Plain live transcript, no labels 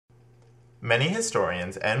Many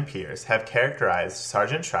historians and peers have characterized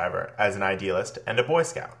Sargent Shriver as an idealist and a Boy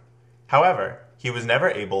Scout. However, he was never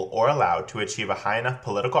able or allowed to achieve a high enough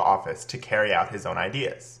political office to carry out his own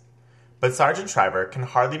ideas. But Sargent Shriver can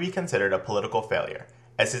hardly be considered a political failure,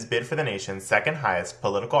 as his bid for the nation's second highest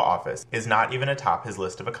political office is not even atop his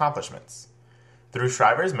list of accomplishments. Through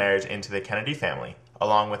Shriver's marriage into the Kennedy family,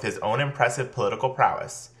 along with his own impressive political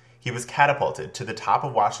prowess, he was catapulted to the top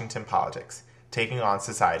of Washington politics, taking on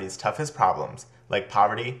society's toughest problems like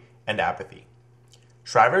poverty and apathy.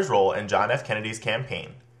 Shriver's role in John F. Kennedy's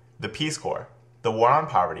campaign, the Peace Corps, the War on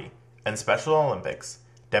Poverty, and Special Olympics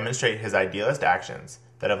demonstrate his idealist actions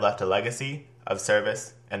that have left a legacy of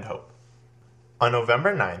service and hope. On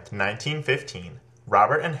November 9, 1915,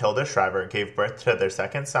 Robert and Hilda Shriver gave birth to their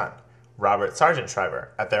second son, Robert Sargent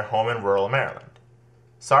Shriver, at their home in rural Maryland.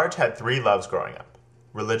 Sarge had three loves growing up: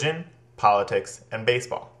 religion, politics, and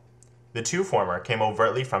baseball. The two former came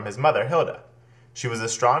overtly from his mother, Hilda. She was a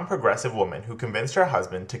strong progressive woman who convinced her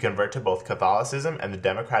husband to convert to both Catholicism and the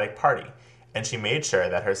Democratic Party, and she made sure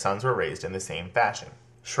that her sons were raised in the same fashion.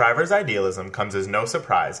 Shriver's idealism comes as no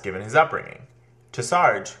surprise given his upbringing. To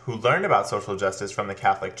Sarge, who learned about social justice from the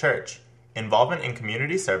Catholic Church, involvement in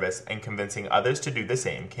community service and convincing others to do the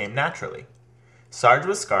same came naturally. Sarge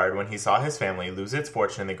was scarred when he saw his family lose its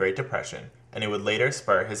fortune in the Great Depression, and it would later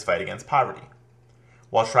spur his fight against poverty.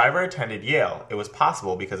 While Shriver attended Yale, it was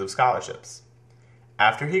possible because of scholarships.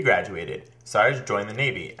 After he graduated, Sarge joined the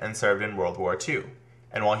Navy and served in World War II,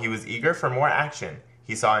 and while he was eager for more action,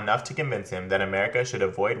 he saw enough to convince him that America should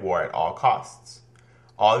avoid war at all costs.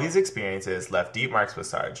 All these experiences left deep marks with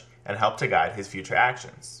Sarge and helped to guide his future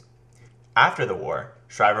actions. After the war,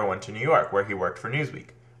 Shriver went to New York where he worked for Newsweek,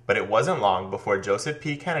 but it wasn't long before Joseph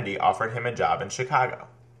P. Kennedy offered him a job in Chicago.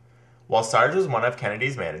 While Sarge was one of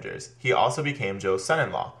Kennedy's managers, he also became Joe's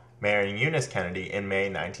son-in-law, marrying Eunice Kennedy in May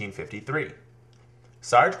 1953.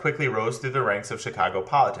 Sarge quickly rose through the ranks of Chicago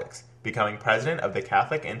politics, becoming president of the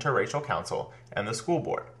Catholic Interracial Council and the school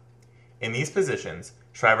board. In these positions,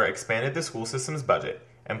 Shriver expanded the school system's budget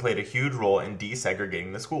and played a huge role in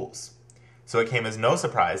desegregating the schools. So it came as no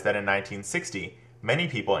surprise that in 1960, many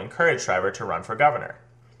people encouraged Shriver to run for governor.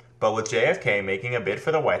 But with JFK making a bid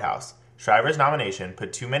for the White House, Shriver's nomination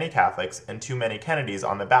put too many Catholics and too many Kennedys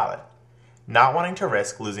on the ballot. Not wanting to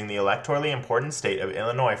risk losing the electorally important state of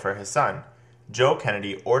Illinois for his son, Joe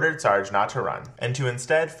Kennedy ordered Sarge not to run, and to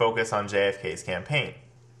instead focus on JFK's campaign.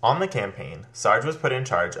 On the campaign, Sarge was put in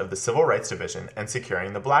charge of the Civil Rights Division and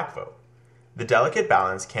securing the black vote. The delicate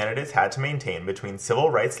balance candidates had to maintain between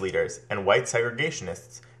civil rights leaders and white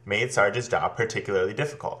segregationists made Sarge's job particularly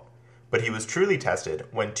difficult. But he was truly tested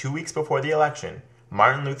when 2 weeks before the election,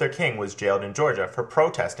 Martin Luther King was jailed in Georgia for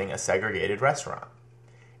protesting a segregated restaurant.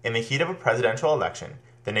 In the heat of a presidential election,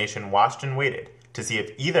 the nation watched and waited to see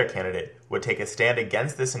if either candidate would take a stand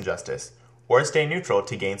against this injustice or stay neutral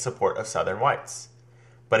to gain support of Southern whites.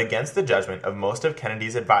 But against the judgment of most of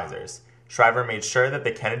Kennedy's advisors, Shriver made sure that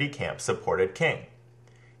the Kennedy camp supported King.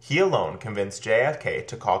 He alone convinced JFK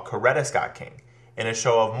to call Coretta Scott King, in a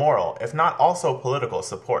show of moral, if not also political,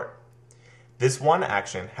 support. This one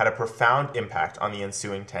action had a profound impact on the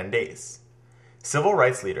ensuing 10 days. Civil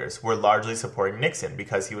rights leaders were largely supporting Nixon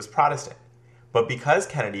because he was Protestant, but because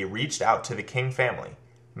Kennedy reached out to the King family,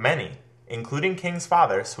 many, including King's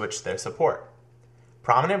father, switched their support.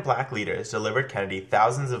 Prominent black leaders delivered Kennedy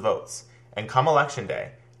thousands of votes, and come Election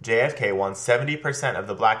Day, JFK won 70% of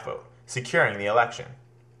the black vote, securing the election.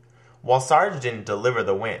 While Sarge didn't deliver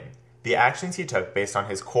the win, the actions he took based on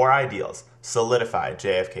his core ideals solidified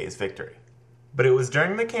JFK's victory. But it was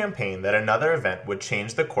during the campaign that another event would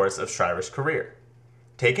change the course of Shriver's career.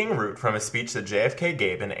 Taking root from a speech that JFK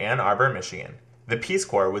gave in Ann Arbor, Michigan, the Peace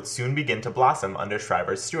Corps would soon begin to blossom under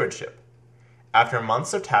Shriver's stewardship. After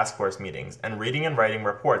months of task force meetings and reading and writing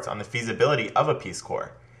reports on the feasibility of a Peace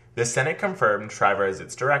Corps, the Senate confirmed Shriver as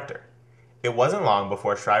its director. It wasn't long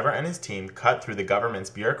before Shriver and his team cut through the government's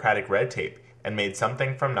bureaucratic red tape and made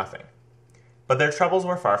something from nothing. But their troubles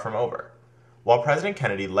were far from over. While President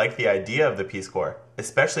Kennedy liked the idea of the Peace Corps,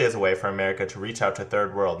 especially as a way for America to reach out to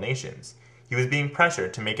third world nations, he was being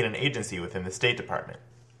pressured to make it an agency within the State Department.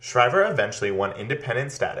 Shriver eventually won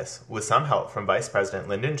independent status with some help from Vice President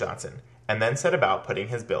Lyndon Johnson, and then set about putting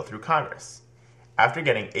his bill through Congress. After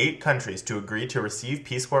getting 8 countries to agree to receive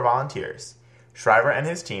Peace Corps volunteers, Shriver and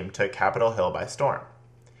his team took Capitol Hill by storm.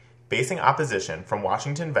 Facing opposition from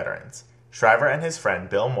Washington veterans, Shriver and his friend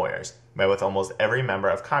Bill Moyers met with almost every member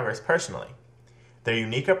of Congress personally. Their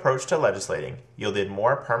unique approach to legislating yielded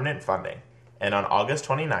more permanent funding, and on August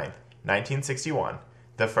 29, 1961,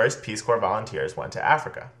 the first Peace Corps volunteers went to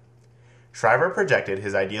Africa. Shriver projected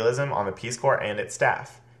his idealism on the Peace Corps and its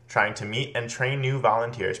staff, trying to meet and train new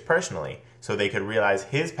volunteers personally so they could realize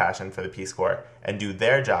his passion for the Peace Corps and do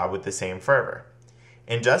their job with the same fervor.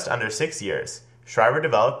 In just under 6 years, Shriver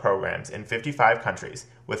developed programs in 55 countries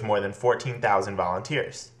with more than 14,000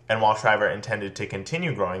 volunteers. And while Shriver intended to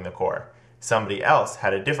continue growing the Corps, somebody else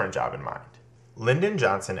had a different job in mind. Lyndon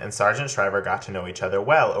Johnson and Sargent Shriver got to know each other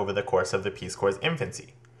well over the course of the Peace Corps'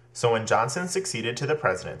 infancy. So when Johnson succeeded to the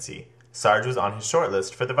presidency, Sarge was on his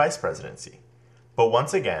shortlist for the vice presidency. But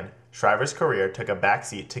once again, Shriver's career took a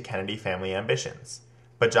backseat to Kennedy family ambitions.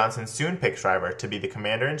 But Johnson soon picked Shriver to be the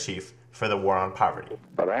commander-in-chief for the war on poverty.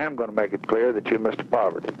 But I am going to make it clear that you, Mr.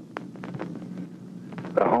 Poverty,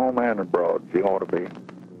 at home and abroad, you ought to be.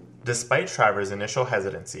 Despite Shriver's initial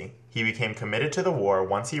hesitancy, he became committed to the war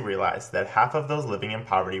once he realized that half of those living in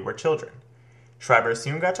poverty were children. Shriver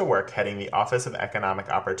soon got to work heading the Office of Economic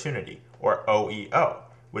Opportunity, or OEO,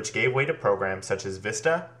 which gave way to programs such as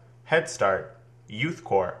VISTA, Head Start, Youth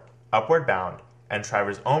Corps, Upward Bound, and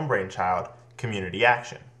Shriver's own brainchild, Community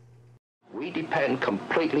Action. We depend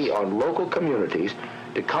completely on local communities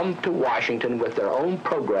to come to Washington with their own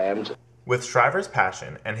programs. With Shriver's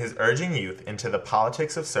passion and his urging youth into the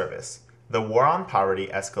politics of service, the war on poverty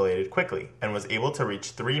escalated quickly and was able to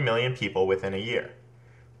reach 3 million people within a year.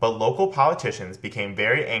 But local politicians became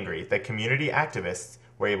very angry that community activists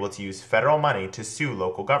were able to use federal money to sue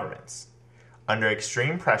local governments. Under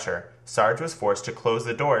extreme pressure, Sarge was forced to close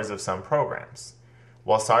the doors of some programs.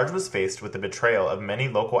 While Sarge was faced with the betrayal of many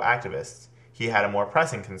local activists, he had a more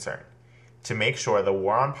pressing concern: to make sure the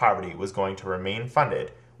war on poverty was going to remain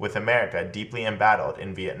funded, with America deeply embattled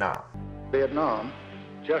in Vietnam. Vietnam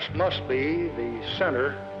just must be the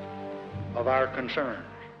center of our concerns.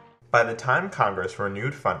 By the time Congress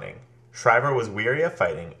renewed funding, Shriver was weary of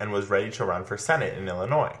fighting and was ready to run for Senate in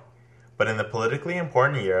Illinois. But in the politically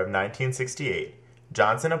important year of 1968,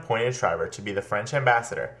 Johnson appointed Shriver to be the French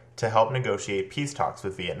ambassador to help negotiate peace talks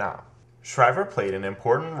with Vietnam. Shriver played an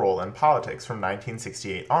important role in politics from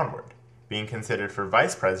 1968 onward, being considered for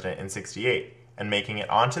vice president in 68 and making it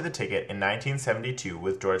onto the ticket in 1972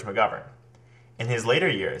 with George McGovern. In his later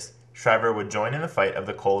years, Shriver would join in the fight of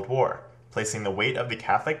the Cold War, placing the weight of the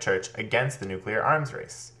Catholic Church against the nuclear arms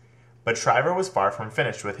race. But Shriver was far from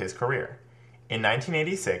finished with his career. In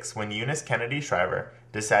 1986, when Eunice Kennedy Shriver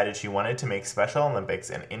decided she wanted to make Special Olympics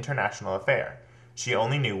an international affair, she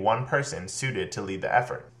only knew one person suited to lead the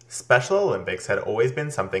effort. Special Olympics had always been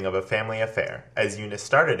something of a family affair, as Eunice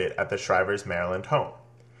started it at the Shrivers' Maryland home.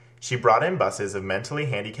 She brought in buses of mentally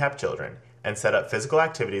handicapped children and set up physical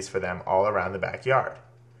activities for them all around the backyard.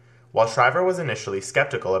 While Shriver was initially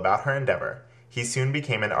skeptical about her endeavor, he soon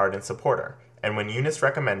became an ardent supporter, and when Eunice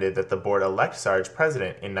recommended that the board elect Sarge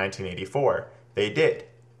president in 1984, they did.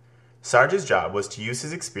 Sarge's job was to use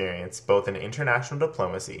his experience both in international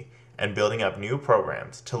diplomacy and building up new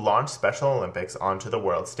programs to launch Special Olympics onto the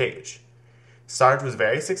world stage. Sarge was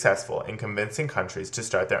very successful in convincing countries to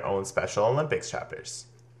start their own Special Olympics chapters.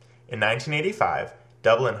 In 1985,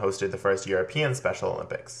 Dublin hosted the first European Special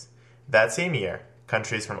Olympics. That same year,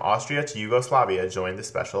 countries from Austria to Yugoslavia joined the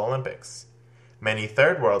Special Olympics. Many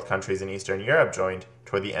Third World countries in Eastern Europe joined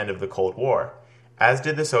toward the end of the Cold War, as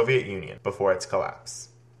did the Soviet Union before its collapse.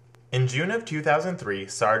 In June of 2003,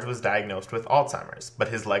 Sarge was diagnosed with Alzheimer's, but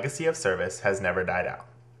his legacy of service has never died out.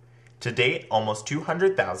 To date, almost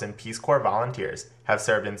 200,000 Peace Corps volunteers have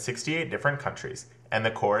served in 68 different countries, and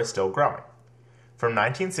the Corps is still growing. From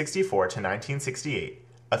 1964 to 1968,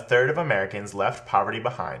 a third of Americans left poverty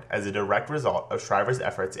behind as a direct result of Shriver's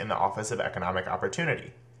efforts in the Office of Economic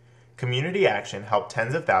Opportunity. Community Action helped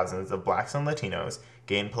tens of thousands of blacks and Latinos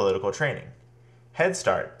gain political training. Head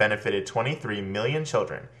Start benefited 23 million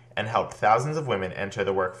children and helped thousands of women enter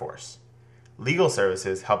the workforce. Legal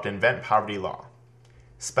Services helped invent poverty law.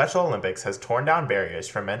 Special Olympics has torn down barriers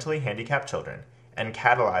for mentally handicapped children and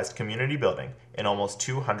catalyzed community building in almost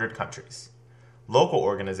 200 countries. Local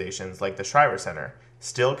organizations like the Shriver Center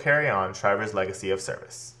still carry on Shriver's legacy of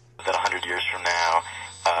service. That 100 years from now,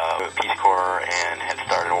 Peace Corps and Head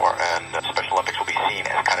Start and Special Olympics will be seen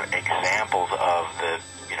as kind of examples of the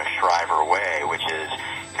Shriver way, which is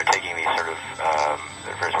taking these sort of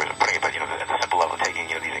there are various ways of putting it, but at the simple level, taking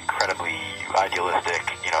these incredibly idealistic,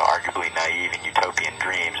 arguably naive and utopian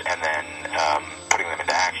dreams, and then putting them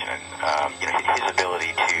into action. And his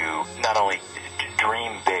ability to not only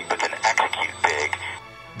dream big, but then execute big.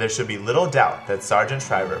 There should be little doubt that Sargent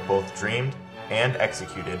Shriver both dreamed and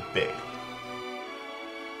executed big.